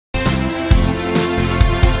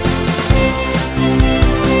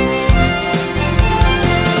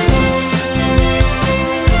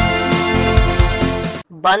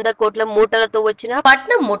100 కోట్ల మూటలతో వచ్చిన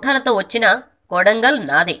పట్నం ముఠాలతో వచ్చిన కొడంగల్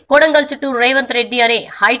నాదే. కొడంగల్ చుట్టూ రేవంత్ రెడ్డి అనే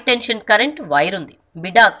హై టెన్షన్ కరెంట్ వైర్ ఉంది.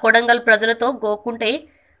 బిడ్డ కొడంగల్ ప్రజలతో గోకుంటే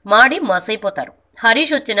మాడి మసైపోతారు.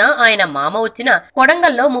 హరీష్ వచ్చినా ఆయన మామ వచ్చినా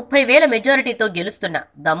కొడంగల్లో 30,000 మెజారిటీతో గెలుస్తున్నా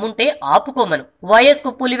దమ్ముంటే ఆపుకోమను. వైఎస్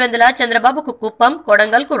కు పులివెందుల, చంద్రబాబుకు కుప్పం,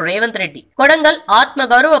 కొడంగల్ కు రేవంత్ రెడ్డి. కొడంగల్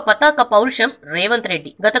ఆత్మగౌరవ పతాక పౌరుషం రేవంత్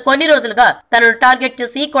రెడ్డి. గత కొన్ని రోజులుగా తనను టార్గెట్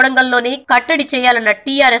చేసి కొడంగల్లోనే కట్టడి చేయాలన్న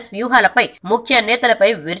టీఆర్ఎస్ వ్యూహాలపై ముఖ్య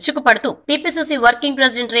నేతలపై విరుచుకుపడుతూ TPCC working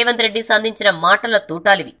president Revanth Reddy సంధించిన మాటల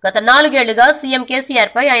తూటాలివి. గత 4 ఏళ్లుగా సీఎం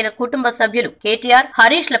కేసీఆర్ పై ఆయన కుటుంబ సభ్యులు కేటీఆర్,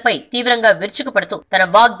 హరీష్ లపై తీవ్రంగా విరుచుకుపడుతూ తన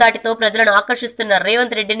వాగ్దాటితో ప్రజలను ఆకర్షిస్తున్న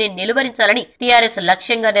రేవంత్ రెడ్డిని నిలువరించాలని టీఆర్ఎస్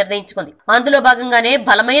లక్ష్యంగా నిర్ణయించుకుంది. అందులో భాగంగానే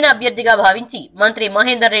బలమైన అభ్యర్థిగా భావించి మంత్రి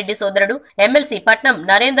మహేందర్ రెడ్డి సోదరుడు ఎమ్మెల్సీ పట్నం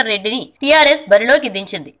నరేందర్ రెడ్డిని టీఆర్ఎస్ బరిలోకి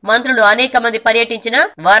దించింది. మంత్రులు అనేక మంది పర్యటించిన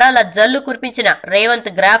వరాల జల్లు కురిపించిన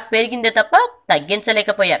రేవంత్ గ్రాఫ్ పెరిగిందే తప్ప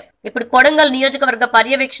తగ్గించలేకపోయారు. ఇప్పుడు కొడంగల్ నియోజకవర్గ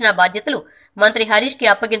పర్యవేక్షణ బాధ్యతలు మంత్రి హరీష్ కి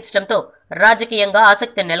అప్పగించడంతో రాజకీయంగా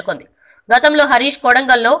ఆసక్తి నెలకొంది. గతంలో హరీష్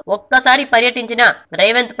కొడంగల్లో ఒక్కసారి పర్యటించిన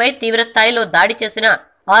రేవంత్ పై తీవ్ర స్థాయిలో దాడి చేసినా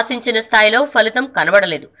ఆశించిన స్థాయిలో ఫలితం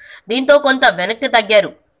కనబడలేదు. దీంతో కొంత వెనక్కి తగ్గారు.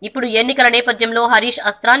 ఇప్పుడు ఎన్నికల నేపథ్యంలో హరీష్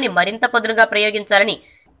అస్త్రాన్ని మరింత పదునుగా ప్రయోగించాలని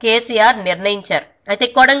కేసీఆర్ నిర్ణయించారు. అయితే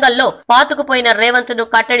కొడంగల్లో పాతుకుపోయిన రేవంత్ ను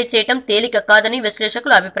కట్టడి చేయటం తేలిక కాదని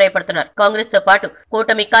విశ్లేషకులు అభిప్రాయపడుతున్నారు. కాంగ్రెస్ తో పాటు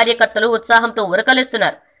కూటమి కార్యకర్తలు ఉత్సాహంతో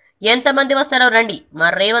ఉరకలేస్తున్నారు. ఎంతమంది వస్తారో రండి, మా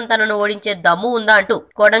రేవంత్ అన్నను ఓడించే దమ్ము ఉందా అంటూ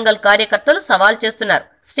కొడంగల్ కార్యకర్తలు సవాల్ చేస్తున్నారు.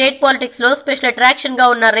 స్టేట్ పాలిటిక్స్ లో స్పెషల్ అట్రాక్షన్ గా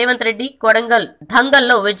ఉన్న రేవంత్ రెడ్డి కొడంగల్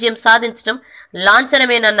దంగల్లో విజయం సాధించడం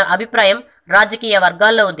లాంఛనమేనన్న అభిప్రాయం రాజకీయ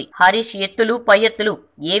వర్గాల్లో ఉంది. హరీష్ ఎత్తులు పై ఎత్తులు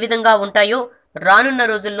ఏ విధంగా ఉంటాయో రానున్న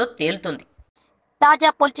రోజుల్లో తేలుతుంది.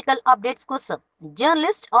 తాజా పొలిటికల్ అప్డేట్స్ కోసం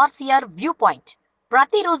జర్నలిస్ట్ ఆర్సీఆర్ వ్యూ పాయింట్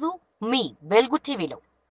ప్రతిరోజు మీ వెలుగు టీవీలో.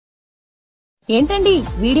 ఏంటండి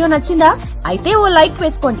వీడియో నచ్చిందా? అయితే ఓ లైక్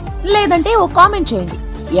వేసుకోండి, లేదంటే ఓ కామెంట్ చేయండి.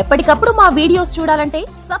 ఎప్పటికప్పుడు మా వీడియోస్ చూడాలంటే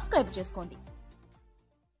సబ్స్క్రైబ్ చేసుకోండి.